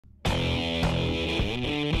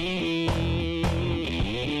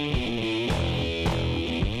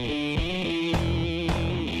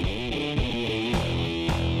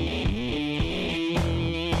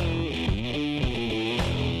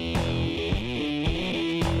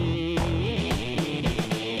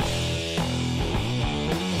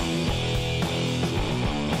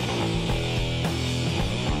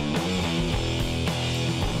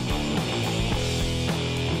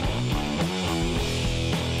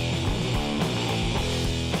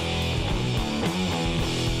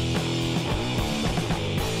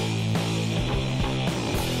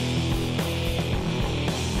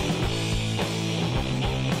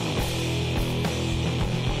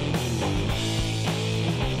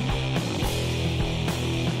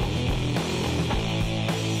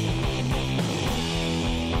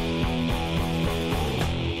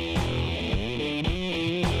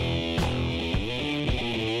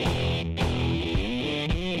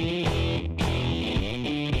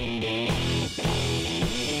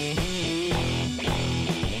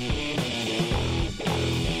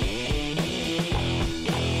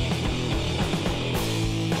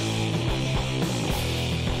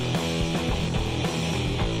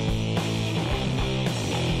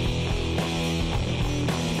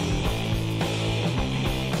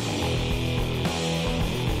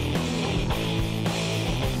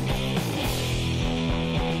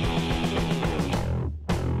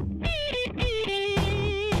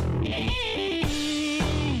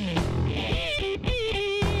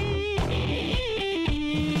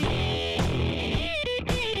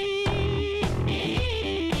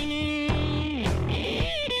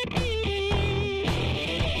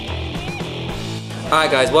Alright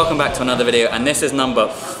guys, welcome back to another video, and this is number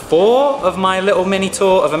 4 of my little mini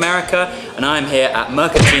tour of America, and I'm here at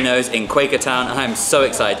Mercatino's in Quakertown, and I'm so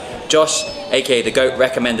excited. Josh, aka The Goat,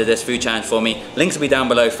 recommended this food challenge for me. Links will be down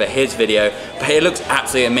below for his video, but it looks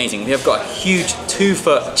absolutely amazing. We have got a huge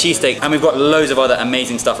 2-foot cheesesteak, and we've got loads of other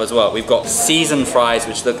amazing stuff as well. We've got seasoned fries,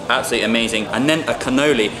 which look absolutely amazing, and then a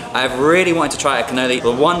cannoli. I've really wanted to try a cannoli. The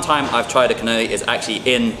one time I've tried a cannoli is actually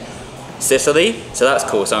in Sicily, so that's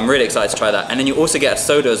cool, so I'm really excited to try that. And then you also get a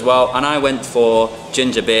soda as well, and I went for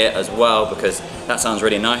ginger beer as well because that sounds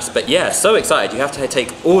really nice. But yeah, so excited. You have to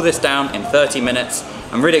take all this down in 30 minutes.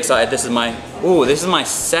 I'm really excited. This is my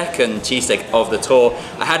second cheesesteak of the tour.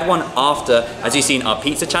 I had one after, as you've seen, our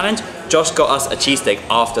pizza challenge. Josh got us a cheesesteak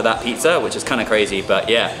after that pizza, which is kind of crazy, but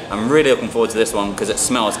yeah, I'm really looking forward to this one because it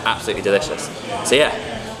smells absolutely delicious. So yeah,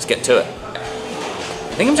 let's get to it.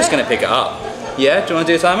 I think I'm just gonna pick it up. Yeah, do you wanna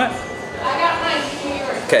do a timer? I got mine.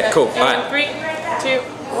 Yours. Okay, cool. All right. 3, 2,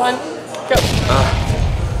 1, go.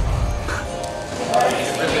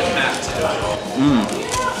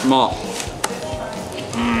 Smart.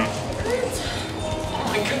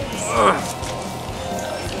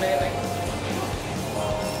 Amazing.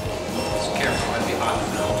 Just careful, it might be hot.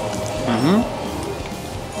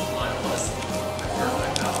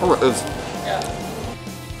 Oh, it is. Yeah.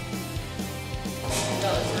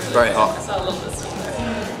 That was really Very good. hot. I saw a little bit still there.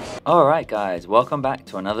 Alright guys, welcome back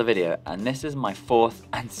to another video, and this is my 4th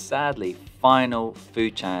and sadly final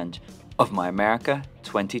food challenge of my America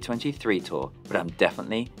 2023 tour, but I'm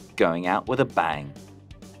definitely going out with a bang.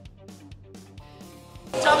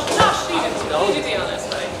 Josh, you do the honors,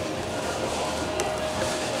 buddy.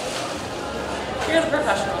 You're the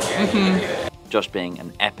professional here. You can do it. Josh being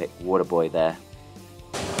an epic water boy there.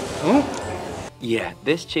 Yeah,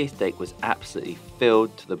 this cheesesteak was absolutely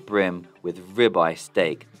filled to the brim with ribeye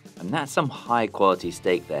steak. And that's some high quality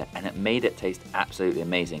steak there, and it made it taste absolutely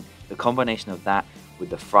amazing. The combination of that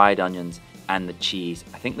with the fried onions and the cheese,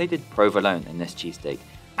 I think they did provolone in this cheesesteak,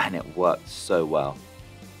 and it worked so well.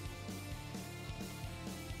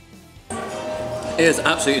 It is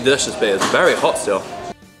absolutely delicious, but it's very hot still.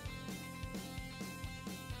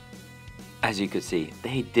 As you could see,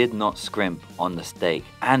 they did not scrimp on the steak,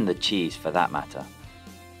 and the cheese for that matter.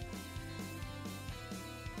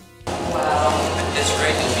 It's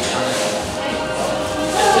great to be done.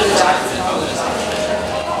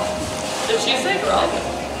 The cheesesteak roll.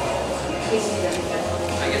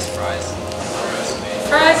 I guess fries.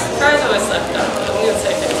 Fries always left up. I'm gonna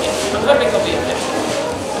say 15. I'm hoping they'll be at 15.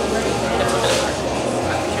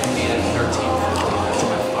 I can be at 13. That's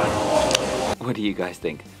my final. What do you guys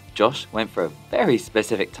think? Josh went for a very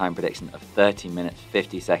specific time prediction of 30 minutes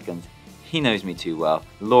 50 seconds. He knows me too well.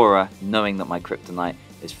 Laura, knowing that my kryptonite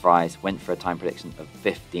is fries, went for a time prediction of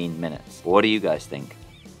 15 minutes. What do you guys think?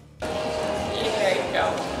 There you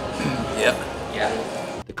go. Yep. Yeah.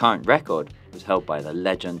 The current record was held by the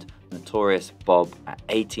legend, notorious Bob at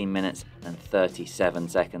 18 minutes and 37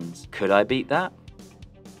 seconds. Could I beat that?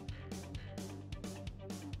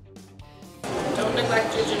 Don't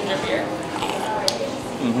neglect your ginger beer.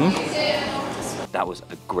 That was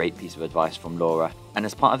a great piece of advice from Laura. And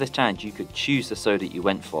as part of this challenge, you could choose the soda you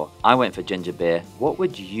went for. I went for ginger beer. What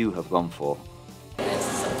would you have gone for? It's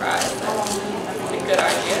a surprise. That's a good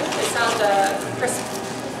idea. They sound crisp.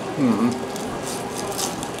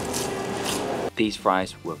 These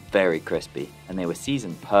fries were very crispy, and they were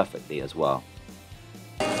seasoned perfectly as well.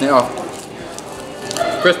 They are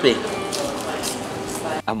crispy.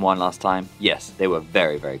 And one last time, yes, they were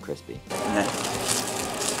very, very crispy.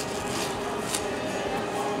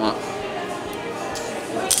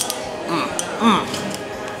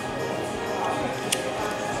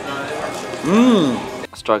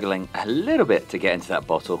 Struggling a little bit to get into that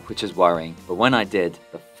bottle, which is worrying, but when I did,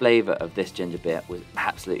 the flavour of this ginger beer was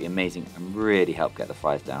absolutely amazing and really helped get the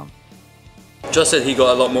fries down. Josh said he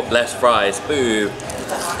got a lot less fries. Boo.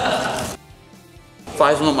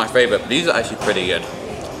 Fries are not my favourite, but these are actually pretty good.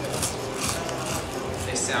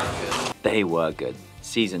 They sound good. They were good,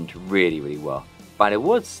 seasoned really, really well. But I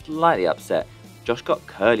was slightly upset. Josh got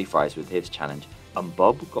curly fries with his challenge, and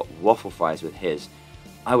Bob got waffle fries with his.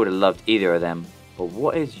 I would have loved either of them, but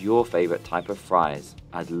what is your favourite type of fries?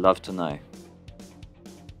 I'd love to know.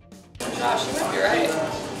 Josh, you might be right.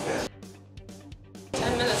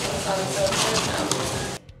 10 minutes on the sun is so good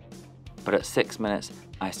now. But at 6 minutes,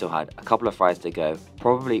 I still had a couple of fries to go,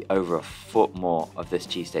 probably over a foot more of this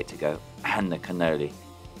cheesesteak to go, and the cannoli,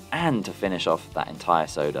 and to finish off that entire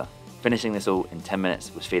soda. Finishing this all in 10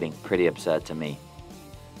 minutes was feeling pretty absurd to me.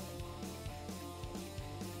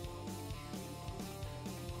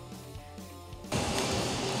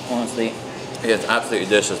 Honestly, It's absolutely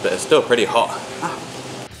delicious, but it's still pretty hot.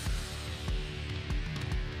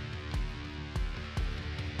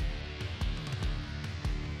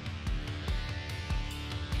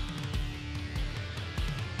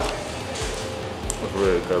 It's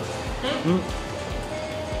really good.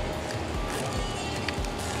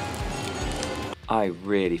 I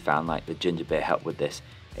really found like the ginger beer helped with this.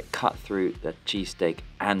 It cut through the cheesesteak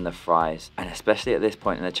and the fries, and especially at this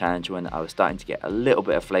point in the challenge when I was starting to get a little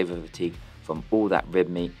bit of flavor fatigue from all that rib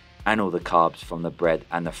meat and all the carbs from the bread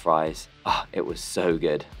and the fries. Oh, it was so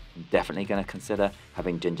good. I'm definitely going to consider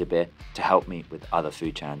having ginger beer to help me with other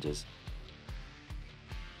food challenges.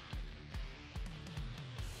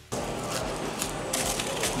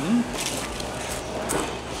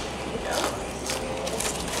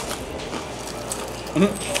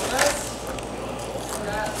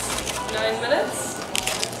 That's 9 minutes.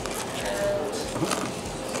 And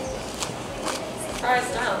fries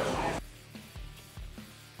down.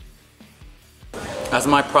 As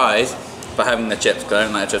my prize for having the chips, because I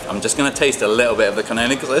don't like the chips, I'm just going to taste a little bit of the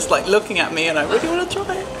cannoli because it's like looking at me and I really want to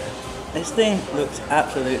try it. This thing looks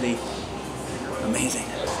absolutely amazing.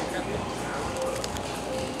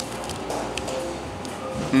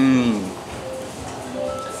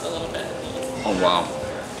 Just a little bit. Oh wow.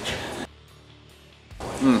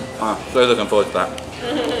 So looking forward to that.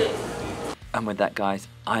 And with that, guys,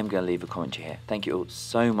 I'm going to leave a commentary here. Thank you all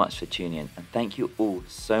so much for tuning in, and thank you all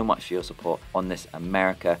so much for your support on this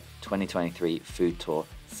America 2023 food tour.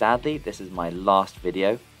 Sadly, this is my last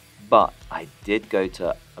video, but I did go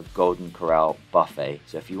to a Golden Corral buffet.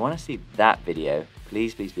 So if you want to see that video,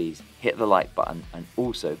 please, please, please hit the like button and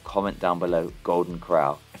also comment down below Golden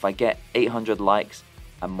Corral. If I get 800 likes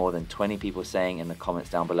and more than 20 people saying in the comments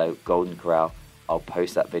down below Golden Corral, I'll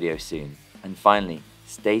post that video soon. And finally,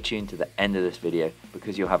 stay tuned to the end of this video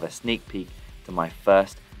because you'll have a sneak peek to my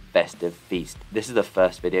first festive feast. This is the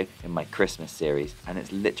first video in my Christmas series, and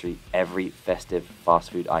it's literally every festive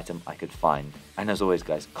fast food item I could find. And as always,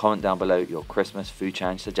 guys, comment down below your Christmas food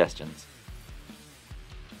challenge suggestions.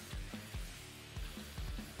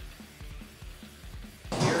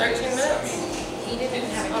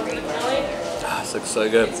 This looks so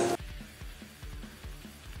good.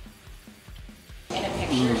 In a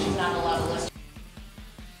picture, she's not allowed to list.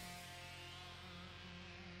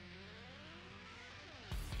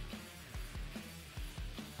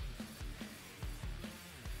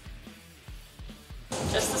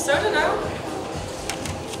 Just the soda now.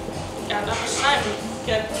 Got enough time.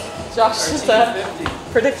 Get Josh's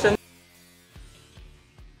prediction.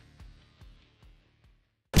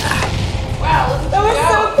 Wow, look at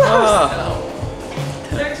That was so close.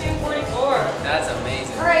 13:44. That's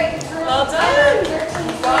amazing. All right, Well done.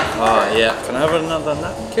 Oh yeah, can I have another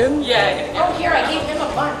napkin? Yeah. Oh, here, I gave him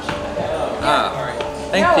a bunch.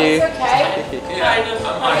 Thank No, you. it's okay. Kind of.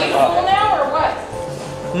 Are you full now or what?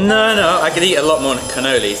 No, I could eat a lot more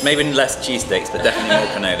cannolis. Maybe less cheesesteaks, but definitely more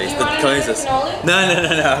cannolis. You The want cannolis another cannoli? No,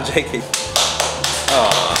 I'm joking.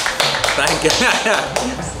 Oh, thank you.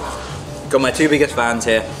 Got my two biggest fans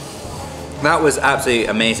here. That was absolutely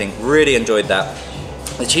amazing. Really enjoyed that.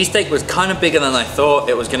 The cheesesteak was kind of bigger than I thought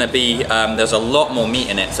it was going to be. There's a lot more meat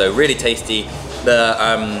in it, so really tasty.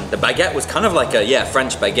 The baguette was kind of like a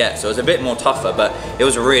French baguette, so it was a bit more tougher, but it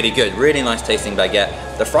was really good. Really nice tasting baguette.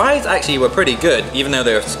 The fries actually were pretty good, even though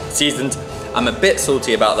they were seasoned. I'm a bit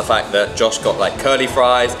salty about the fact that Josh got like curly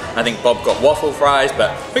fries. I think Bob got waffle fries,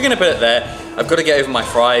 but we're gonna put it there. I've got to get over my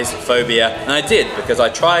fries phobia, and I did because I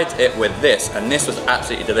tried it with this, and this was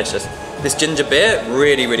absolutely delicious. This ginger beer,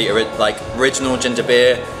 really like original ginger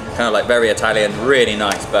beer, kind of like very Italian, really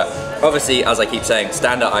nice. But obviously, as I keep saying,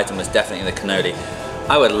 standout item was definitely the cannoli.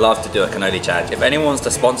 I would love to do a cannoli challenge. If anyone wants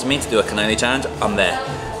to sponsor me to do a cannoli challenge, I'm there.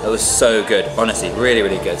 It was so good, honestly,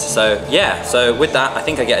 really good. So yeah, so with that, I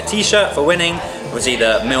think I get a t-shirt for winning. Obviously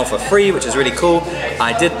the meal for free, which is really cool.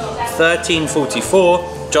 I did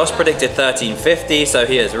 13:44. Josh predicted 13:50, so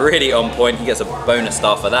he is really on point. He gets a bonus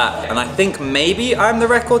star for that. And I think maybe I'm the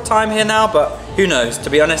record time here now, but who knows? To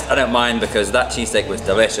be honest, I don't mind because that cheesesteak was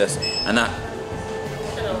delicious, and that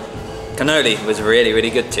cannoli was really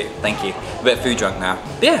good too. Thank you. A bit food drunk now.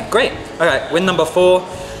 But yeah, great. Okay, win number 4.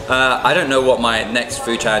 I don't know what my next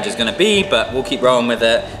food challenge is gonna be, but we'll keep rolling with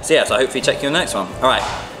it. So yeah, so hopefully check you in the next one. All right,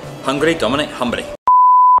 hungry, dominate, humbly.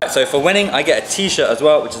 Right, so for winning, I get a t-shirt as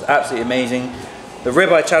well, which is absolutely amazing. The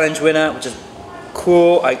ribeye challenge winner, which is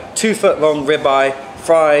cool. 2 foot long ribeye,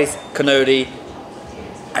 fries, cannoli,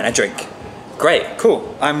 and a drink. Great,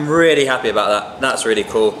 cool. I'm really happy about that. That's really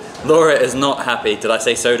cool. Laura is not happy. Did I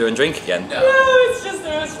say soda and drink again? No, it's just,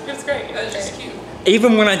 it was great. That's just cute.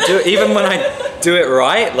 Even when I do, do it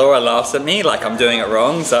right, Laura laughs at me like I'm doing it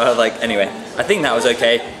wrong. So like, anyway, I think that was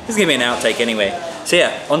okay. This is gonna be an outtake anyway. So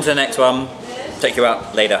yeah, on to the next one. Take you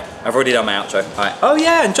out later. I've already done my outro. All right. Oh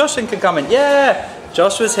yeah, and Josh can come in. Yeah,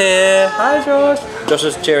 Josh was here. Hi Josh. Josh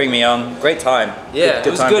was cheering me on. Great time. Yeah, good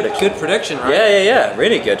it was time good. prediction. Good prediction, right? Yeah.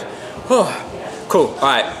 Really good. Oh, cool. All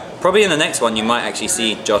right. Probably in the next one you might actually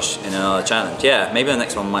see Josh in another challenge. Yeah, maybe the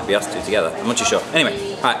next one might be us two together. I'm not too sure.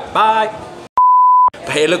 Anyway, all right. Bye.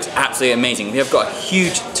 But it looks absolutely amazing. We have got a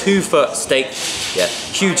huge 2-foot steak. Yeah,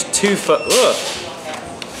 huge 2-foot.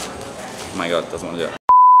 Oh my God, doesn't want to do it.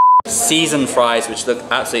 Seasoned fries, which look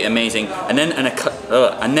absolutely amazing, and then a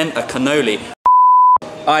cannoli.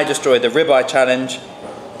 I destroyed the ribeye challenge.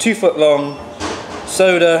 2 foot long,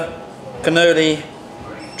 soda, cannoli,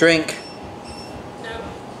 drink. No.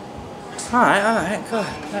 All right, go.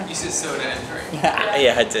 You said soda and drink.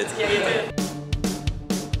 Yeah, I did. Yeah, you did.